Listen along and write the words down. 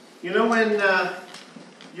You know, when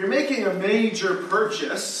you're making a major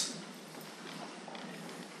purchase,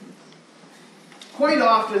 quite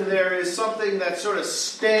often there is something that sort of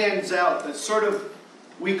stands out, that sort of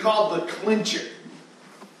we call the clincher.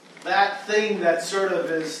 That thing that sort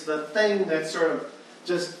of is the thing that sort of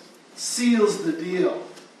just seals the deal.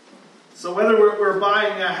 So whether we're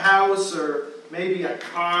buying a house or maybe a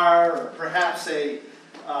car or perhaps a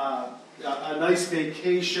nice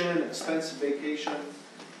vacation, expensive vacation,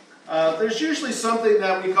 there's usually something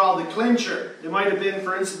that we call the clincher. It might have been,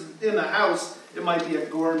 for instance, in the house, it might be a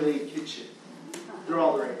gourmet kitchen. They're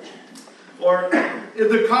all the rage. Or in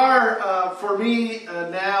the car, for me,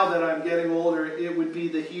 now that I'm getting older, it would be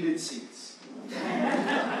the heated seats.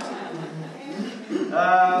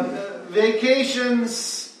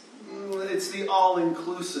 Vacations, it's the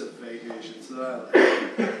all-inclusive vacations that I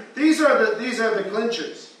like. These are the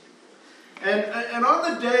clinchers. And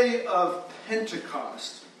on the day of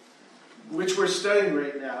Pentecost, which we're studying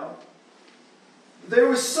right now, there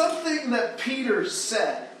was something that Peter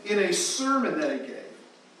said in a sermon that he gave.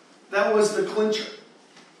 That was the clincher.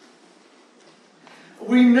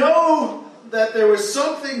 We know that there was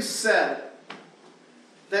something said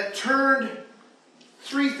that turned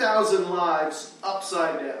 3,000 lives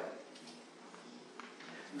upside down.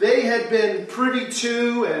 They had been privy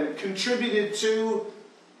to and contributed to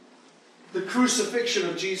the crucifixion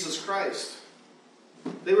of Jesus Christ.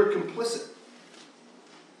 They were complicit.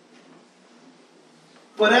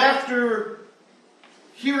 But after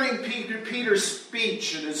hearing Peter's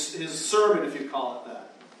speech and his sermon, if you call it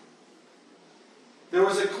that, there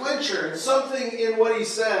was a clincher, and something in what he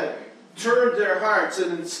said turned their hearts,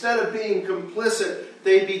 and instead of being complicit,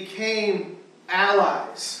 they became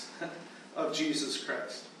allies of Jesus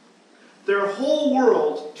Christ. Their whole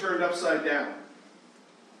world turned upside down.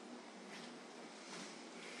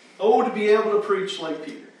 Oh, to be able to preach like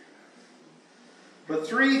Peter. But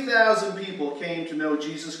 3,000 people came to know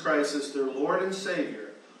Jesus Christ as their Lord and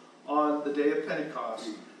Savior on the day of Pentecost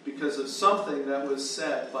because of something that was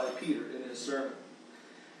said by Peter in his sermon.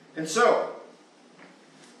 And so,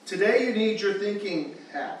 today you need your thinking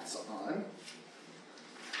hats on.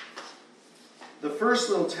 The first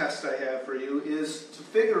little test I have for you is to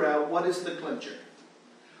figure out what is the clincher.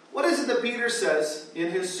 What is it that Peter says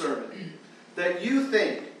in his sermon that you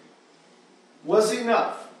think was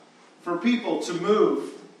enough for people to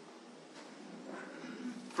move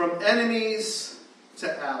from enemies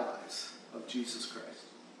to allies of Jesus Christ?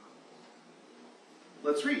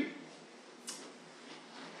 Let's read.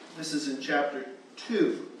 This is in chapter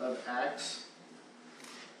 2 of Acts.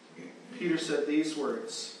 Peter said these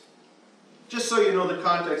words. Just so you know the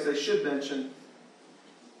context, I should mention,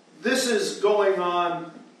 this is going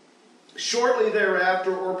on shortly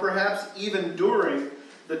thereafter, or perhaps even during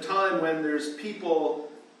the time when there's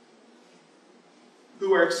people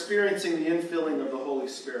who are experiencing the infilling of the Holy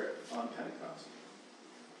Spirit on Pentecost.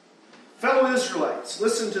 Fellow Israelites,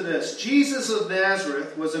 listen to this. Jesus of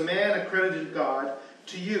Nazareth was a man accredited to God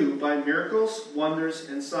to you by miracles, wonders,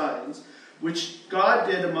 and signs, which God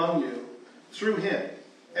did among you through him,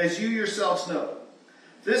 as you yourselves know.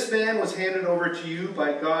 This man was handed over to you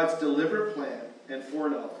by God's deliberate plan and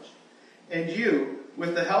foreknowledge. And you,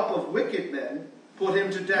 with the help of wicked men, put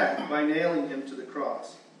him to death by nailing him to the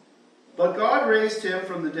cross. But God raised him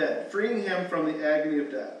from the dead, freeing him from the agony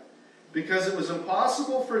of death, because it was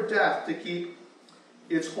impossible for death to keep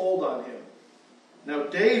its hold on him. Now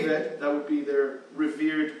David, that would be their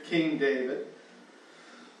revered King David,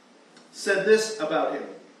 said this about him.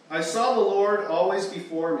 I saw the Lord always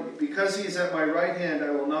before me. Because he is at my right hand,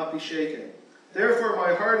 I will not be shaken. Therefore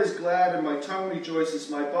my heart is glad and my tongue rejoices.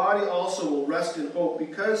 My body also will rest in hope,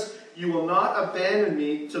 because you will not abandon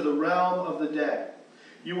me to the realm of the dead.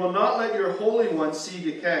 You will not let your Holy One see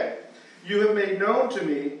decay. You have made known to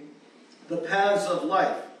me the paths of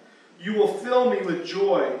life. You will fill me with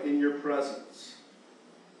joy in your presence.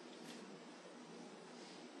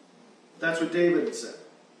 That's what David had said,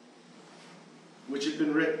 which had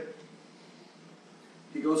been written.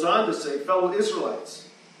 He goes on to say, fellow Israelites,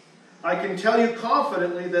 I can tell you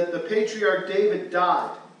confidently that the patriarch David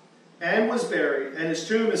died and was buried, and his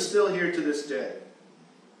tomb is still here to this day.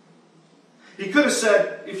 He could have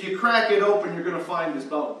said, if you crack it open, you're going to find his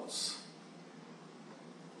bones.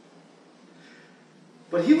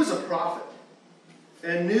 But he was a prophet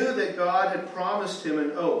and knew that God had promised him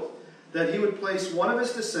an oath that he would place one of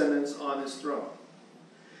his descendants on his throne.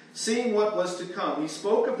 Seeing what was to come, he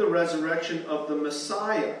spoke of the resurrection of the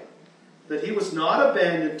Messiah, that he was not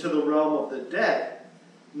abandoned to the realm of the dead,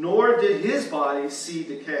 nor did his body see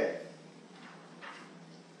decay.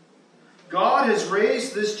 God has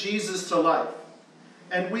raised this Jesus to life,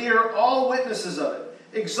 and we are all witnesses of it.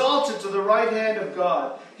 Exalted to the right hand of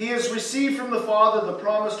God, he has received from the Father the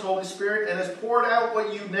promised Holy Spirit and has poured out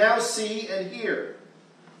what you now see and hear.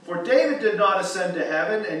 For David did not ascend to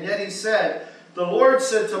heaven, and yet he said, the Lord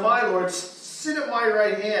said to my Lord, sit at my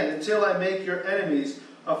right hand until I make your enemies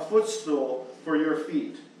a footstool for your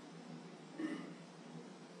feet.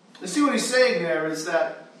 You see what he's saying there is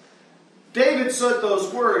that David said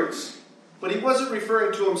those words, but he wasn't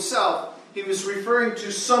referring to himself. He was referring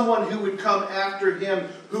to someone who would come after him,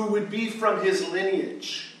 who would be from his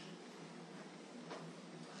lineage.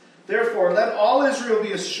 Therefore, let all Israel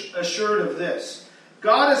be assured of this.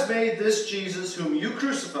 God has made this Jesus, whom you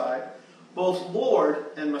crucified, both Lord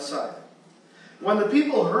and Messiah. When the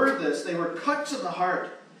people heard this, they were cut to the heart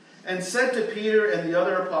and said to Peter and the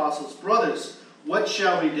other apostles, brothers, what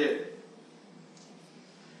shall we do?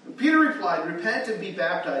 And Peter replied, repent and be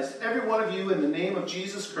baptized, every one of you, in the name of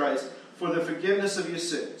Jesus Christ, for the forgiveness of your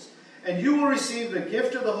sins. And you will receive the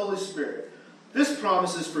gift of the Holy Spirit. This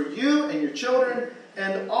promise is for you and your children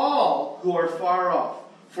and all who are far off,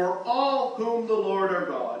 for all whom the Lord our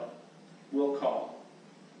God will call.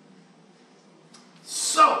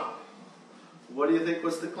 So, what do you think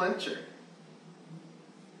was the clincher?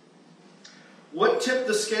 What tipped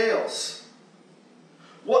the scales?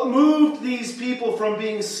 What moved these people from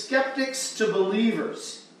being skeptics to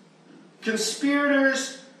believers?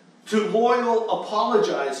 Conspirators to loyal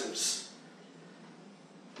apologizers.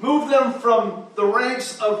 Move them from the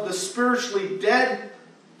ranks of the spiritually dead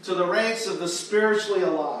to the ranks of the spiritually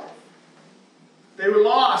alive. They were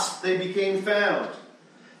lost, they became found.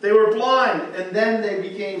 They were blind, and then they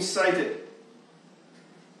became sighted.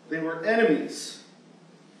 They were enemies,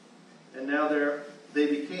 and now they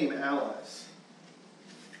became allies.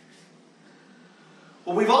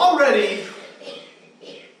 Well, we've already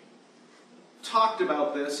talked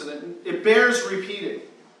about this, and it bears repeating.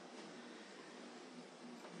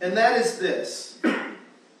 And that is this.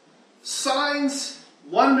 Signs,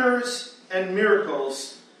 wonders, and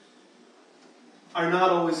miracles are not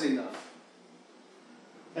always enough.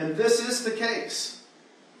 And this is the case.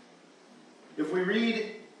 If we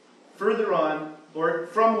read further on, or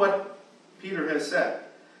from what Peter has said,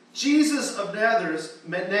 Jesus of Nazareth,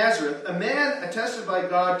 a man attested by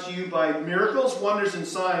God to you by miracles, wonders, and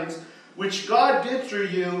signs, which God did through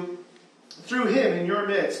him in your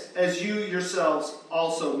midst, as you yourselves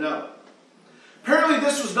also know. Apparently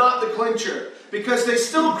this was not the clincher, because they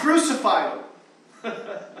still crucified him.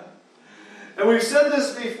 And we've said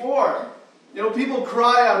this before. You know, people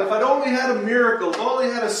cry out, if I'd only had a miracle, if I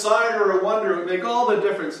only had a sign or a wonder, it would make all the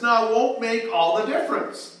difference. No, it won't make all the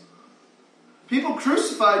difference. People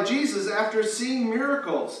crucified Jesus after seeing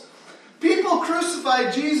miracles. People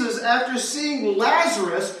crucified Jesus after seeing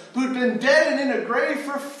Lazarus, who'd been dead and in a grave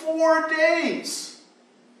for 4 days.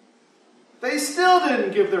 They still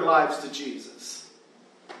didn't give their lives to Jesus.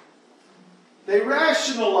 They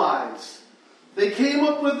rationalized. They came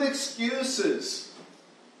up with excuses.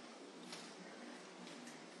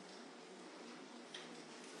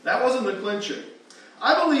 That wasn't the clincher.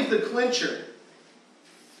 I believe the clincher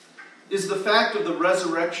is the fact of the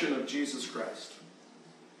resurrection of Jesus Christ.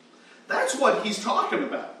 That's what he's talking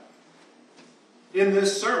about in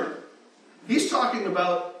this sermon. He's talking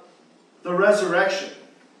about the resurrection.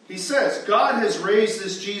 He says, God has raised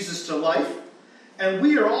this Jesus to life, and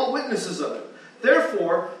we are all witnesses of it.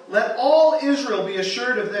 Therefore, let all Israel be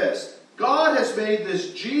assured of this. God has made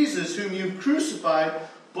this Jesus, whom you've crucified,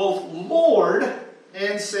 both Lord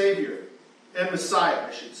and Savior. And Messiah,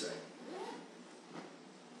 I should say.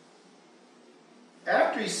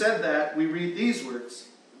 After he said that, we read these words.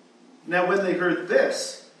 Now when they heard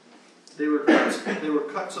this, they were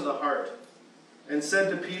cut to the heart, and said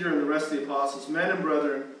to Peter and the rest of the apostles, men and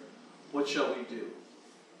brethren, what shall we do?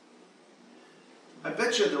 I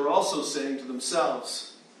bet you they're also saying to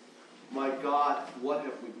themselves, my God, what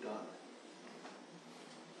have we done?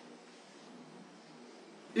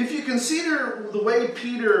 If you consider the way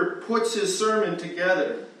Peter puts his sermon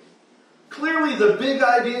together, clearly the big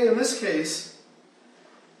idea in this case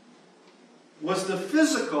was the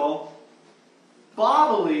physical,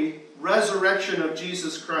 bodily resurrection of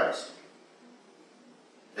Jesus Christ.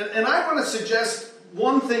 And I want to suggest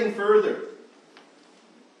one thing further.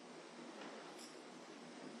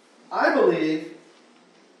 I believe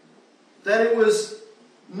that it was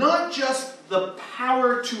not just the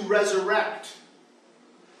power to resurrect,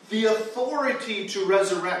 the authority to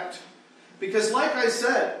resurrect. Because like I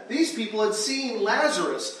said, these people had seen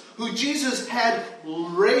Lazarus, who Jesus had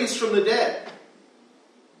raised from the dead.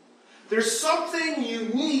 There's something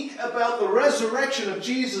unique about the resurrection of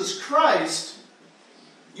Jesus Christ.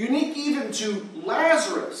 unique even to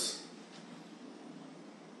Lazarus.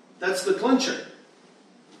 That's the clincher.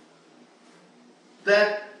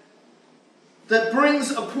 That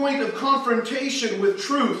brings a point of confrontation with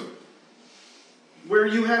truth, where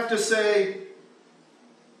you have to say,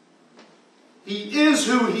 he is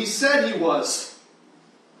who he said he was.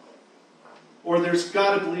 Or there's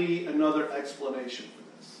got to be another explanation for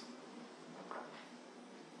this.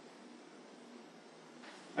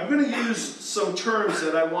 I'm going to use some terms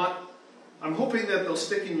that I'm hoping that they'll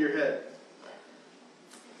stick in your head.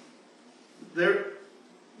 They're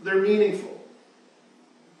meaningful.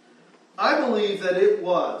 I believe that it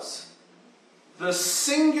was the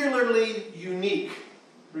singularly unique,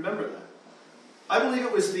 remember that. I believe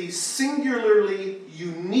it was the singularly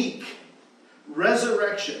unique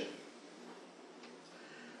resurrection.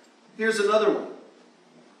 Here's another one.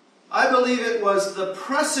 I believe it was the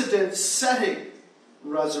precedent-setting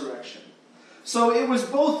resurrection. So it was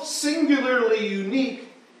both singularly unique,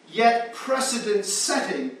 yet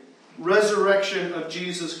precedent-setting resurrection of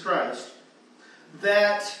Jesus Christ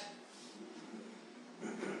that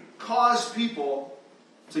caused people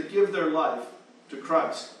to give their life to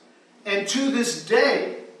Christ. And to this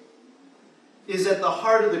day is at the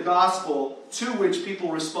heart of the gospel to which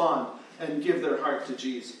people respond and give their heart to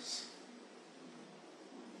Jesus.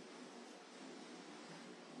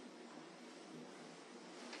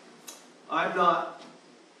 I'm not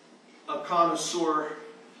a connoisseur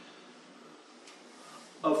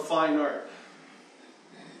of fine art.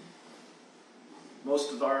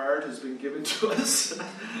 Most of our art has been given to us.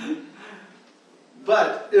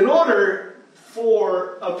 But in order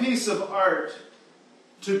for a piece of art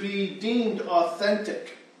to be deemed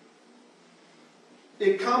authentic,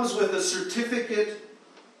 it comes with a certificate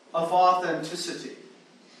of authenticity,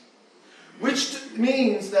 which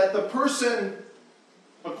means that the person,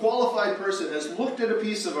 a qualified person, has looked at a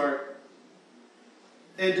piece of art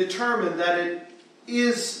and determined that it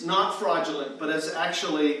is not fraudulent, but is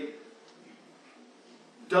actually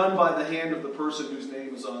done by the hand of the person whose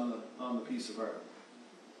name is on the piece of art.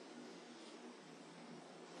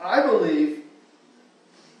 I believe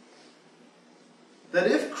that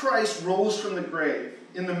if Christ rose from the grave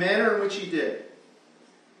in the manner in which he did,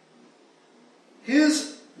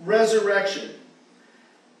 his resurrection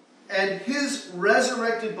and his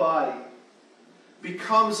resurrected body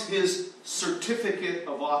becomes his certificate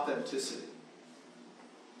of authenticity.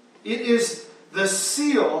 It is the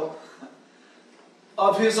seal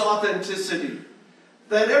of his authenticity,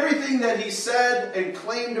 that everything that he said and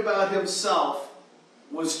claimed about himself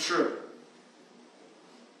was true.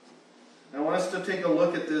 I want us to take a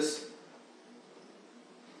look at this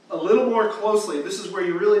a little more closely. This is where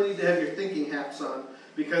you really need to have your thinking hats on,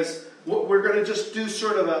 because we're going to just do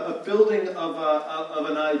sort of a building of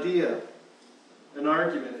an idea, an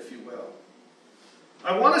argument, if you will.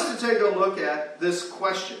 I want us to take a look at this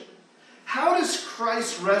question. How does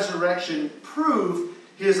Christ's resurrection prove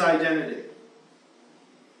his identity?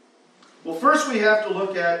 Well, first we have to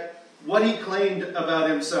look at what he claimed about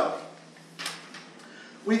himself.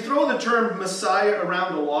 We throw the term Messiah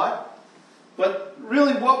around a lot, but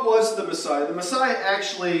really, what was the Messiah? The Messiah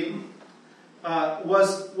actually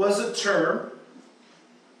was a term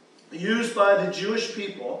used by the Jewish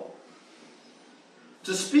people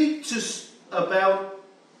to speak about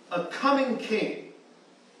a coming king,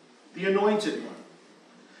 the anointed one.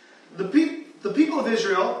 The people of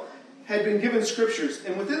Israel had been given scriptures,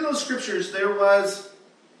 and within those scriptures there was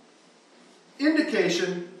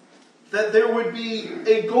indication that there would be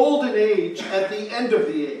a golden age at the end of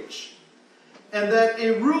the age, and that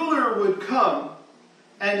a ruler would come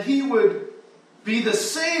and he would be the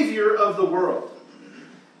Savior of the world,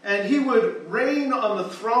 and he would reign on the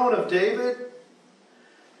throne of David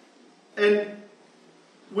and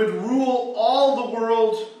would rule all the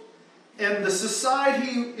world, and the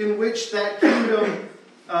society in which that kingdom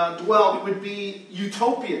dwelt would be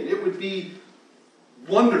utopian. It would be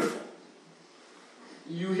wonderful.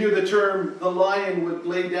 You hear the term, the lion would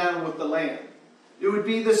lay down with the lamb. It would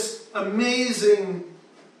be this amazing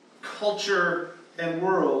culture and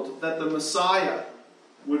world that the Messiah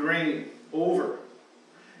would reign over.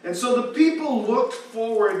 And so the people looked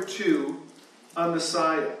forward to a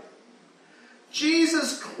Messiah.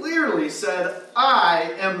 Jesus clearly said,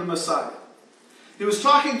 I am the Messiah. He was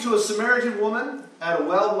talking to a Samaritan woman at a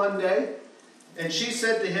well one day, and she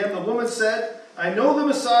said to him, the woman said, I know the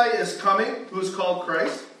Messiah is coming, who is called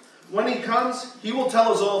Christ. When he comes, he will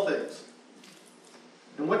tell us all things.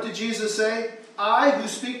 And what did Jesus say? I who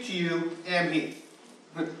speak to you am he.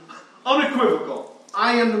 Unequivocal.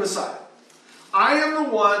 I am the Messiah. I am the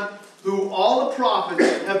one who all the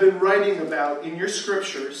prophets have been writing about in your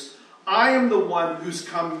scriptures, I am the one who's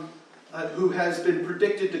come, who has been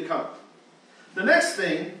predicted to come. The next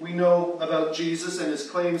thing we know about Jesus and his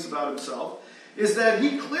claims about himself is that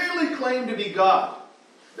he clearly claimed to be God.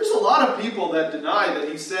 There's a lot of people that deny that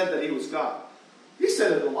he said that he was God. He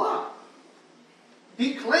said it a lot.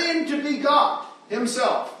 He claimed to be God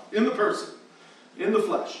himself, in the person, in the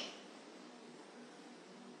flesh.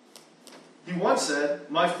 He once said,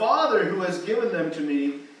 "My Father who has given them to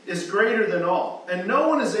me is greater than all, and no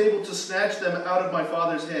one is able to snatch them out of my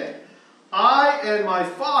Father's hand. I and my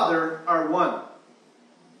Father are one."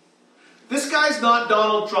 This guy's not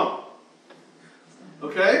Donald Trump.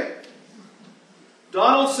 Okay?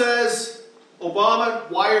 Donald says Obama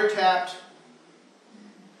wiretapped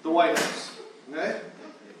the White House. Okay?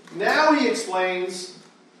 Now he explains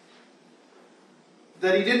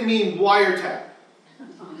that he didn't mean wiretap.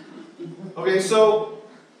 Okay, so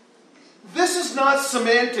this is not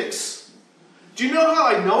semantics. Do you know how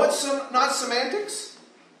I know it's not semantics?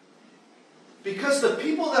 Because the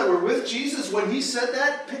people that were with Jesus when he said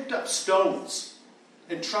that picked up stones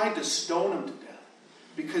and tried to stone him to death.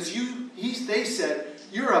 Because they said,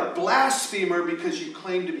 "You're a blasphemer because you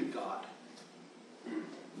claim to be God."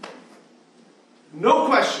 No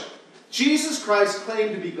question. Jesus Christ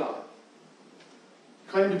claimed to be God.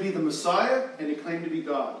 He claimed to be the Messiah, and he claimed to be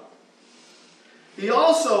God. He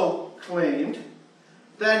also claimed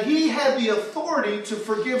that he had the authority to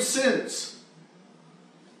forgive sins.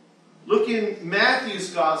 Look in Matthew's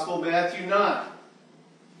Gospel, Matthew 9.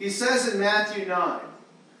 He says in Matthew 9,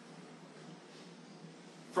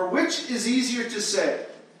 "For which is easier to say,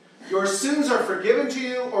 'Your sins are forgiven to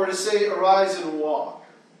you,' or to say, 'Arise and walk'?"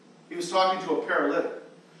 He was talking to a paralytic.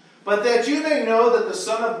 "But that you may know that the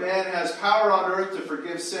Son of Man has power on earth to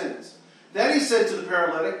forgive sins." Then he said to the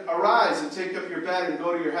paralytic, "Arise and take up your bed and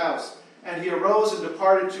go to your house." And he arose and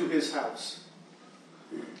departed to his house.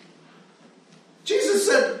 Jesus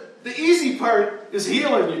said, the easy part is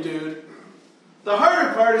healing you, dude. The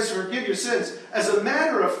harder part is to forgive your sins. As a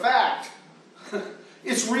matter of fact,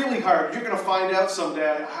 it's really hard. You're going to find out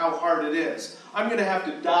someday how hard it is. I'm going to have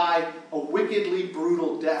to die a wickedly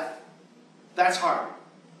brutal death. That's hard.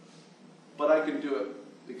 But I can do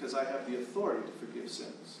it because I have the authority to forgive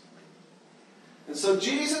sins. And so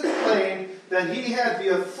Jesus claimed that he had the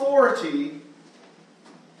authority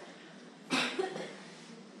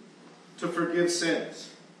to forgive sins.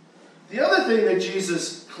 The other thing that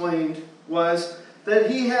Jesus claimed was that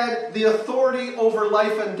he had the authority over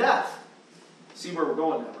life and death. See where we're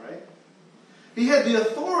going now, right? He had the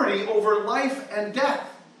authority over life and death.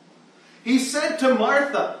 He said to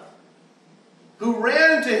Martha, who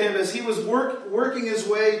ran to him as he was working his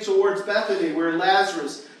way towards Bethany, where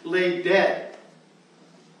Lazarus lay dead.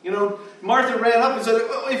 You know, Martha ran up and said,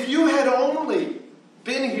 "If you had only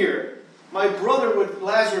been here, my brother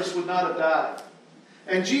Lazarus would not have died."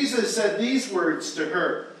 And Jesus said these words to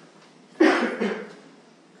her,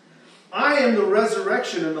 "I am the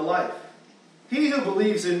resurrection and the life. He who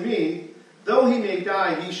believes in me, though he may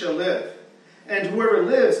die, he shall live. And whoever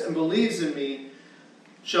lives and believes in me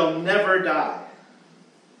shall never die."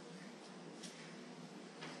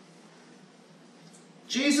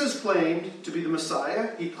 Jesus claimed to be the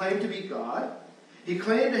Messiah. He claimed to be God. He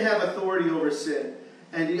claimed to have authority over sin.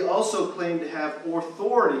 And he also claimed to have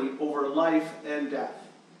authority over life and death.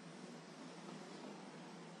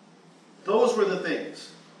 Those were the things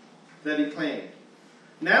that he claimed.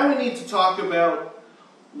 Now we need to talk about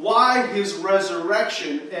why his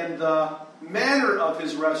resurrection and the manner of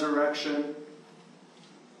his resurrection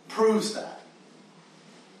proves that.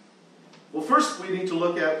 Well, first we need to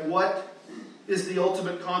look at what is the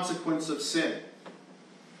ultimate consequence of sin.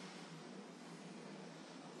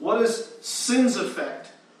 What is sin's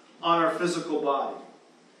effect on our physical body?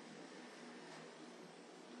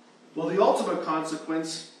 Well, the ultimate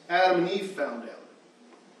consequence, Adam and Eve found out.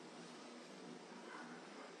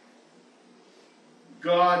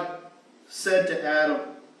 God said to Adam,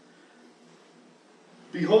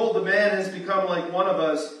 "Behold, the man has become like one of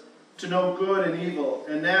us, to know good and evil.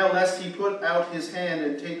 And now lest he put out his hand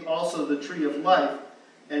and take also the tree of life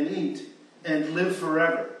and eat and live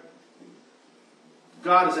forever."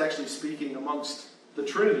 God is actually speaking amongst the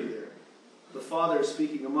Trinity there. The Father is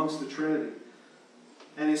speaking amongst the Trinity.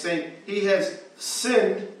 And he's saying he has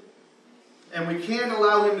sinned and we can't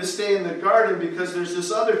allow him to stay in the garden because there's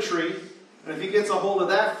this other tree. And if he gets a hold of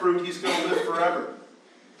that fruit, he's going to live forever.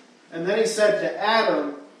 And then he said to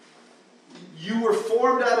Adam, "You were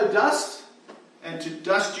formed out of dust, and to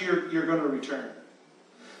dust you're going to return."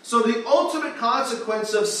 So the ultimate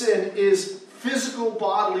consequence of sin is physical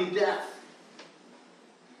bodily death.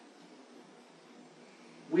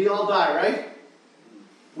 We all die, right?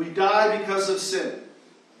 We die because of sin.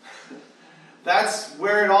 That's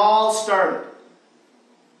where it all started.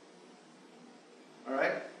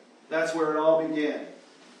 Alright? That's where it all began.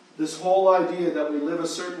 This whole idea that we live a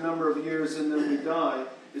certain number of years and then we die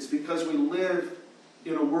is because we live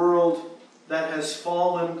in a world that has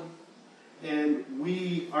fallen, and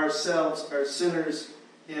we ourselves are sinners,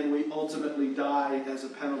 and we ultimately die as a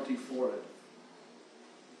penalty for it.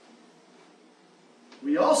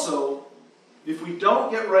 We also, if we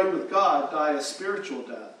don't get right with God, die a spiritual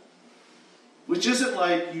death. Which isn't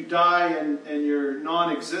like you die and you're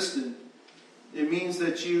non-existent. It means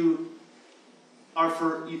that you are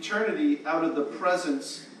for eternity out of the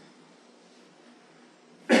presence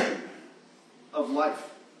of life.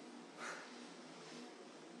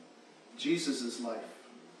 Jesus' life.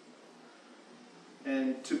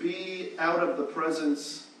 And to be out of the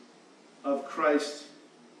presence of Christ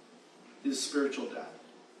is spiritual death.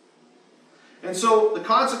 And so the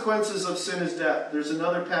consequences of sin is death. There's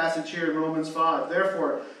another passage here in Romans 5.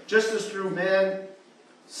 Therefore, just as through man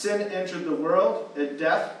sin entered the world, and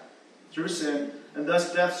death through sin, and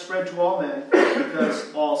thus death spread to all men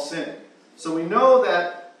because all sinned. So we know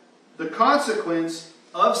that the consequence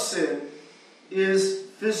of sin is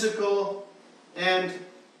physical and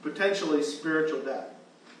potentially spiritual death.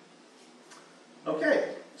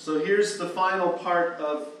 Okay, so here's the final part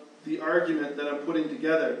of the argument that I'm putting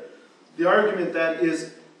together. The argument that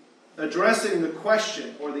is addressing the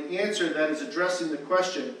question, or the answer that is addressing the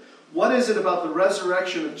question, what is it about the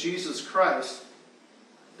resurrection of Jesus Christ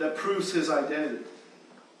that proves his identity?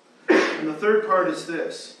 And the third part is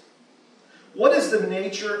this. What is the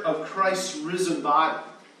nature of Christ's risen body?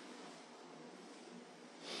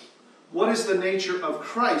 What is the nature of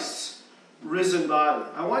Christ's risen body?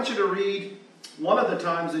 I want you to read one of the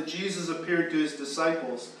times that Jesus appeared to his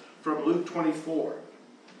disciples from Luke 24.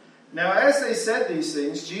 Now as they said these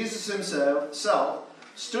things, Jesus himself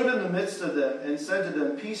stood in the midst of them and said to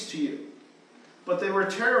them, "Peace to you." But they were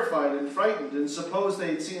terrified and frightened and supposed they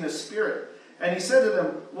had seen a spirit. And he said to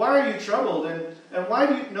them, "Why are you troubled? And why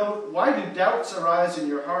do doubts arise in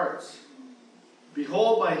your hearts?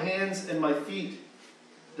 Behold my hands and my feet,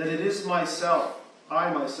 that it is myself,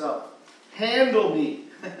 I myself. Handle me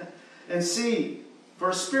and see, for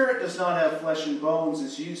a spirit does not have flesh and bones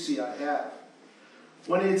as you see I have."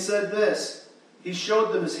 When he had said this, he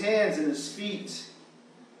showed them his hands and his feet.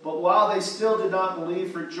 But while they still did not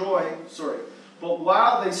believe for joy,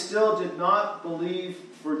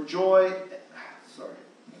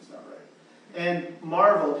 and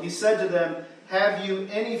marveled, he said to them, "Have you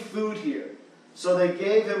any food here?" So they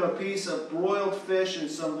gave him a piece of broiled fish and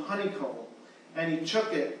some honeycomb, and he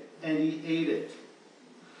took it and he ate it.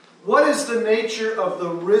 What is the nature of the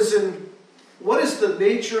risen? What is the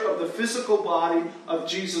nature of the physical body of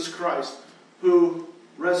Jesus Christ who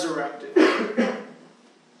resurrected?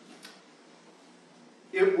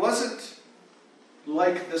 It wasn't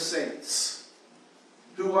like the saints,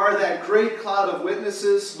 who are that great cloud of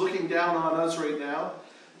witnesses looking down on us right now.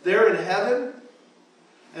 They're in heaven,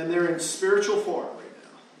 and they're in spiritual form right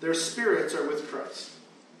now. Their spirits are with Christ.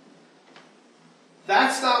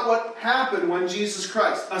 That's not what happened when Jesus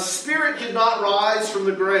Christ. A spirit did not rise from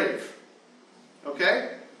the grave.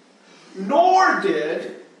 Okay? Nor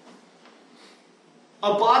did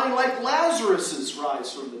a body like Lazarus's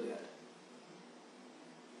rise from the dead.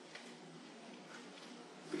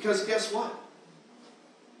 Because guess what?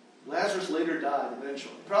 Lazarus later died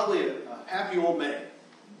eventually. Probably a happy old man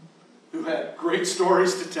who had great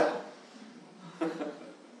stories to tell.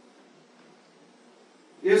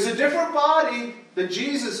 It was a different body that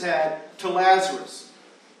Jesus had to Lazarus.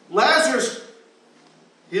 Lazarus,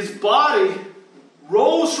 his body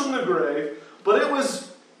rose from the grave, but it was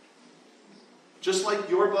just like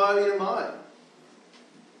your body and mine.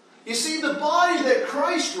 You see, the body that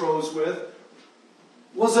Christ rose with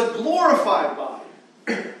was a glorified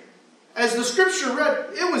body. As the scripture read,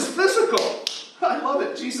 it was physical. I love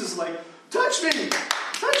it. Jesus is like, touch me,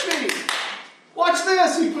 touch me. Watch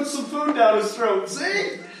this. He puts some food down his throat.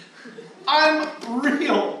 See? I'm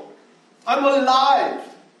real. I'm alive.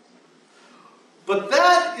 But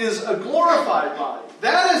that is a glorified body.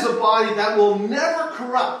 That is a body that will never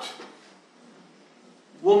corrupt,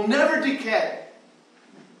 will never decay,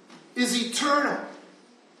 is eternal.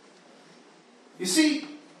 You see,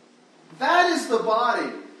 that is the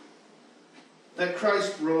body that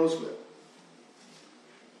Christ rose with.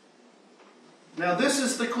 Now this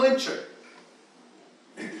is the clincher.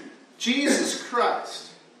 Jesus Christ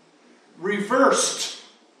reversed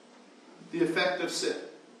the effect of sin.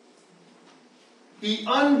 He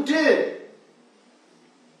undid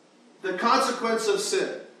the consequence of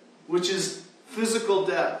sin. which is physical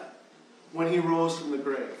death, when he rose from the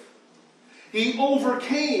grave. He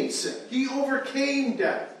overcame sin. He overcame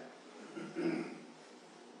death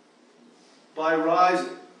by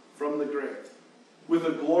rising from the grave with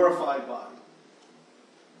a glorified body.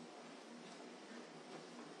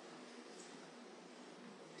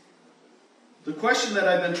 The question that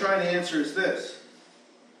I've been trying to answer is this: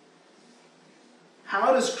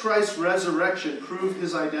 how does Christ's resurrection prove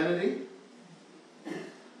his identity?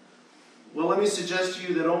 Well, let me suggest to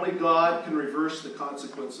you that only God can reverse the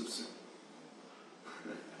consequence of sin.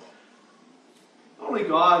 Only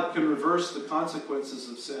God can reverse the consequences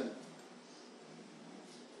of sin.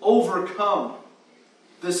 Overcome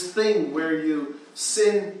this thing where you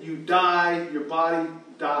sin, you die, your body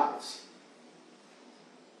dies.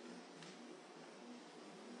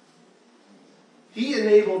 He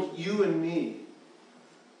enabled you and me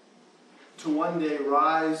to one day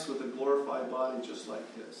rise with a glorified body just like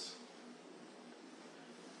his.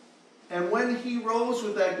 And when he rose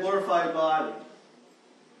with that glorified body,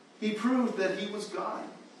 he proved that he was God.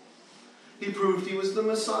 He proved he was the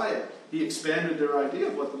Messiah. He expanded their idea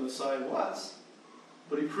of what the Messiah was.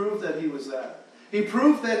 But he proved that he was that. He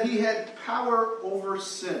proved that he had power over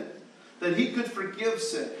sin. That he could forgive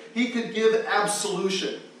sin. He could give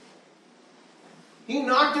absolution. He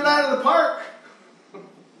knocked it out of the park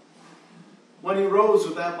when he rose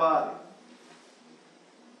with that body.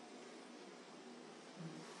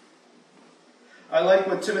 I like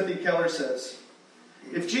what Timothy Keller says.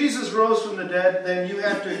 If Jesus rose from the dead, then you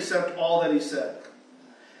have to accept all that he said.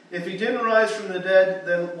 If he didn't rise from the dead,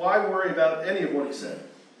 then why worry about any of what he said?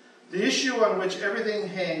 The issue on which everything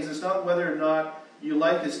hangs is not whether or not you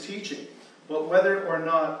like his teaching, but whether or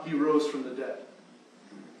not he rose from the dead.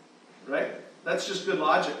 Right? That's just good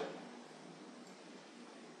logic.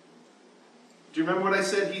 Do you remember what I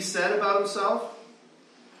said he said about himself?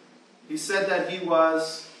 He said that he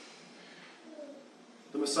was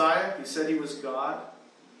the Messiah. He said he was God.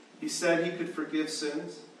 He said he could forgive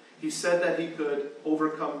sins. He said that he could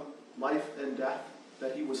overcome life and death,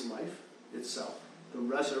 that he was life itself, the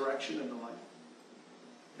resurrection and the life.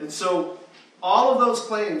 And so, all of those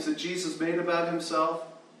claims that Jesus made about himself,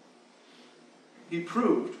 he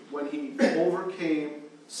proved when he overcame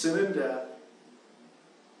sin and death,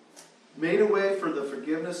 made a way for the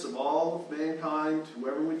forgiveness of all of mankind,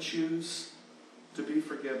 whoever would choose to be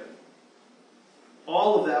forgiven.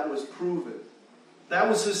 All of that was proven. That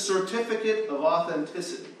was his certificate of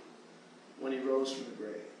authenticity when he rose from the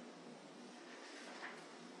grave.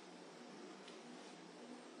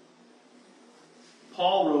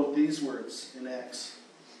 Paul wrote these words in Acts.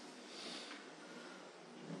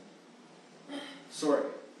 Sorry.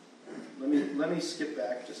 Let me skip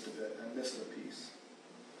back just a bit. I missed a piece.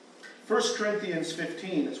 1 Corinthians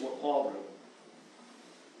 15 is what Paul wrote.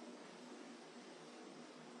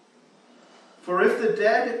 For if the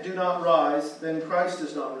dead do not rise, then Christ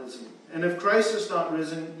is not risen. And if Christ is not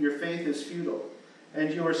risen, your faith is futile,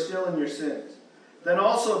 and you are still in your sins. Then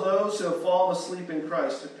also those who have fallen asleep in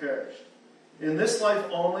Christ have perished. In this life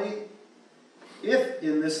only, if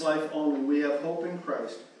in this life only we have hope in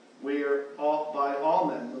Christ, we are by all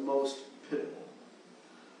men the most pitiable.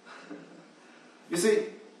 You see,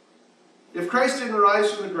 if Christ didn't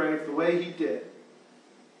rise from the grave the way he did,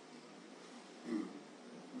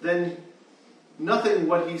 then nothing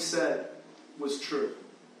what he said was true.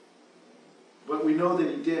 But we know that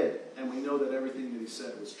he did, and we know that everything that he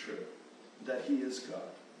said was true, that he is God.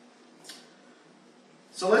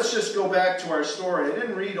 So let's just go back to our story. I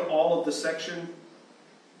didn't read all of the section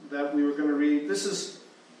that we were going to read. This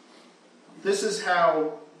is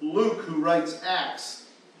how Luke, who writes Acts,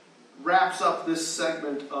 wraps up this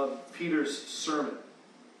segment of Peter's sermon.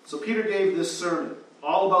 So Peter gave this sermon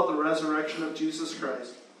all about the resurrection of Jesus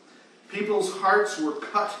Christ. People's hearts were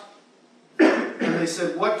cut, and they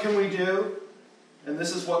said, what can we do? And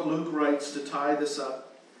this is what Luke writes to tie this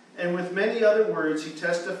up. And with many other words he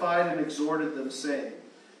testified and exhorted them, saying,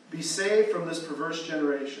 be saved from this perverse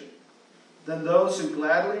generation. Then those who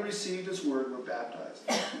gladly received his word were baptized.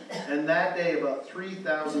 And that day about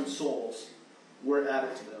 3,000 souls were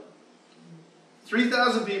added to them.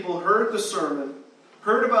 3,000 people heard the sermon,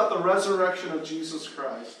 heard about the resurrection of Jesus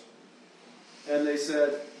Christ, and they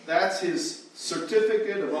said, that's his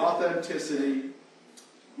certificate of authenticity.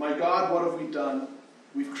 My God, what have we done?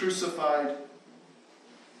 We've crucified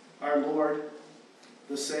our Lord,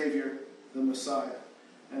 the Savior, the Messiah.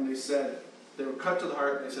 And they said, they were cut to the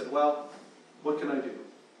heart, and they said, well, what can I do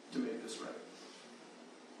to make this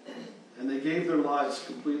right? And they gave their lives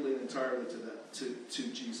completely and entirely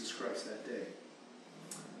to Jesus Christ that day.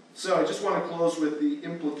 So I just want to close with the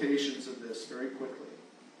implications of this very quickly.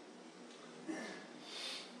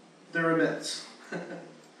 they're immense.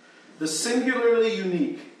 The singularly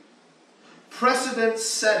unique,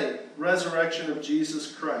 precedent-setting resurrection of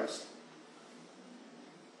Jesus Christ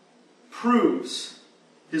proves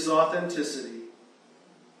his authenticity.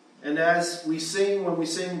 And as we sing,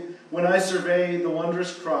 when I survey the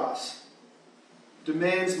wondrous cross,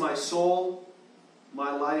 demands my soul,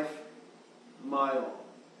 my life, my all.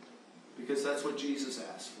 Because that's what Jesus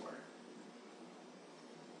asked for.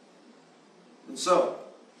 And so,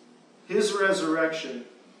 his resurrection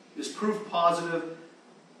is proof positive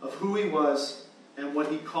of who he was, and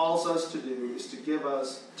what he calls us to do is to give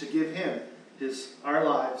him our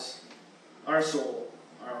lives, our soul,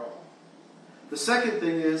 our all. The second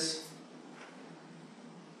thing is,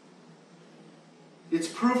 it's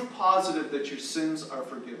proof positive that your sins are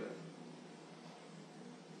forgiven.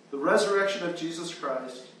 The resurrection of Jesus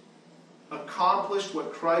Christ accomplished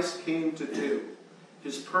what Christ came to do.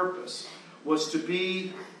 His purpose was to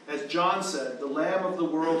be, as John said, the Lamb of the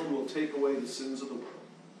world who will take away the sins of the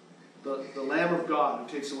world. The Lamb of God who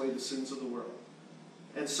takes away the sins of the world.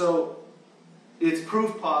 And so, it's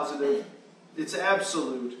proof positive. It's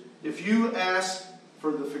absolute. If you ask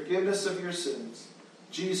for the forgiveness of your sins,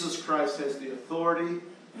 Jesus Christ has the authority,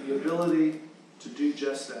 the ability to do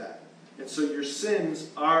just that. And so your sins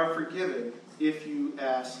are forgiven if you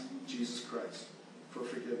ask Jesus Christ for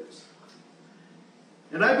forgiveness.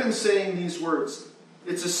 And I've been saying these words.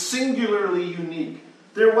 It's a singularly unique.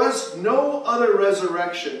 There was no other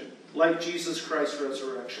resurrection like Jesus Christ's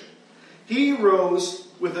resurrection. He rose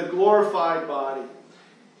with a glorified body.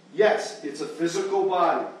 Yes, it's a physical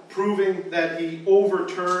body, proving that he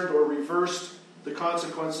overturned or reversed the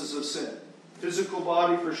consequences of sin. Physical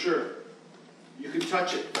body for sure. You can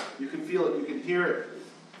touch it. You can feel it. You can hear it.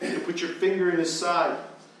 You can put your finger in his side.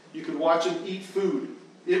 You can watch him eat food.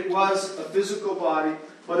 It was a physical body,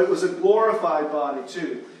 but it was a glorified body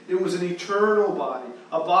too. It was an eternal body.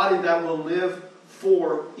 A body that will live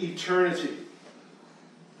for eternity.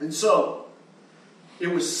 And so, it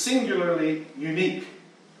was singularly unique.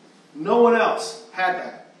 No one else had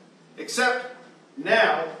that. Except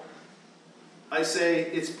now, I say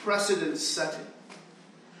it's precedent setting.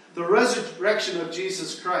 The resurrection of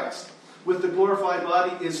Jesus Christ with the glorified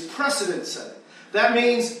body is precedent setting. That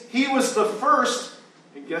means he was the first,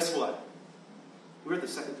 and guess what? We're the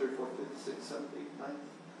second, third, fourth, fifth, sixth, seventh, eighth, ninth.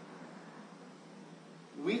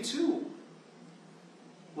 We too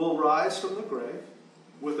will rise from the grave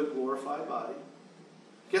with a glorified body.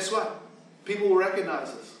 Guess what? People will recognize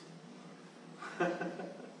us.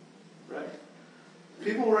 Right?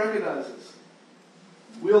 People will recognize us.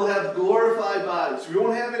 We'll have glorified bodies. We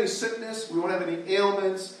won't have any sickness. We won't have any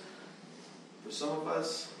ailments. For some of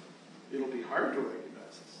us, it'll be hard to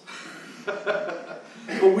recognize us.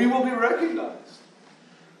 But we will be recognized.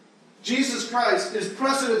 Jesus Christ is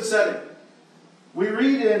precedent setting. We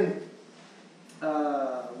read in,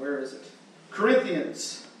 where is it?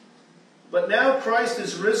 Corinthians. But now Christ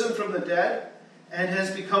is risen from the dead and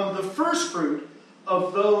has become the first fruit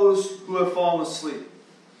of those who have fallen asleep.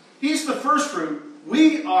 He's the first fruit.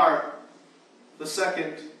 We are the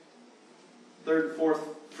second, third, fourth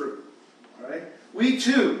fruit. All right? We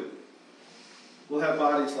too will have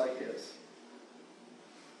bodies like his.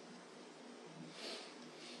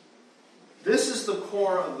 This is the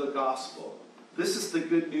core of the gospel. This is the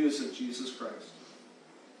good news of Jesus Christ.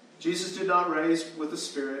 Jesus did not rise with a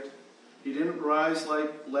spirit. He didn't rise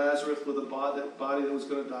like Lazarus with a body that was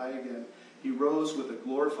going to die again. He rose with a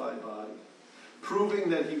glorified body, proving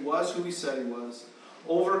that he was who he said he was,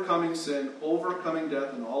 overcoming sin, overcoming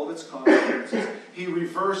death and all of its consequences. He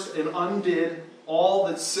reversed and undid all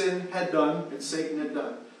that sin had done and Satan had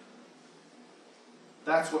done.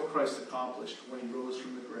 That's what Christ accomplished when he rose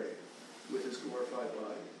from the grave with his glorified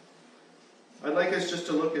body. I'd like us just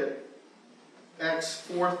to look at Acts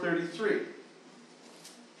 4:33.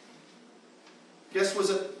 Guess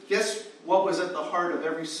what was at the heart of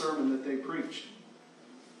every sermon that they preached?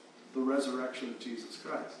 The resurrection of Jesus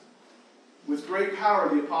Christ. With great power,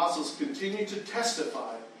 the apostles continued to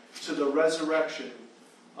testify to the resurrection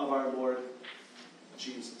of our Lord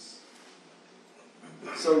Jesus.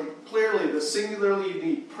 So clearly, the singularly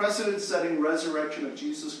unique, precedent-setting resurrection of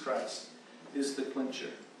Jesus Christ is the clincher.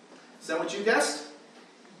 Is that what you guessed?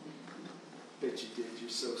 Bet you did. You're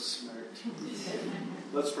so smart.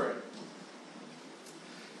 Let's pray.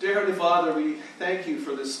 Dear Heavenly Father, we thank you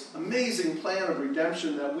for this amazing plan of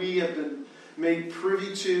redemption that we have been made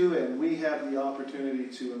privy to and we have the opportunity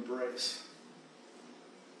to embrace.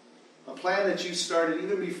 A plan that you started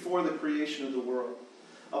even before the creation of the world.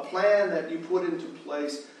 A plan that you put into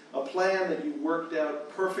place. A plan that you worked out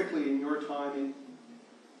perfectly in your timing.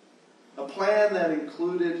 A plan that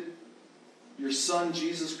included your Son,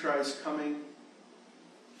 Jesus Christ, coming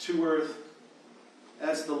to earth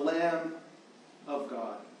as the Lamb of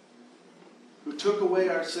God, who took away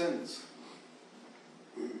our sins,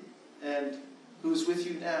 and who is with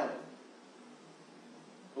you now,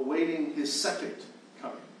 awaiting his second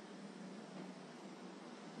coming.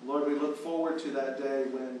 Lord, we look forward to that day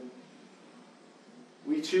when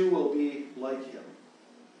we too will be like him.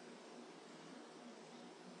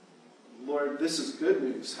 Lord, this is good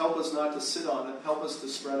news. Help us not to sit on it. Help us to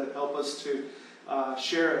spread it. Help us to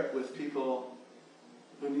share it with people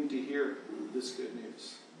who need to hear this good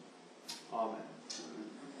news. Amen.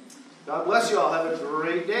 God bless you all. Have a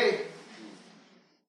great day.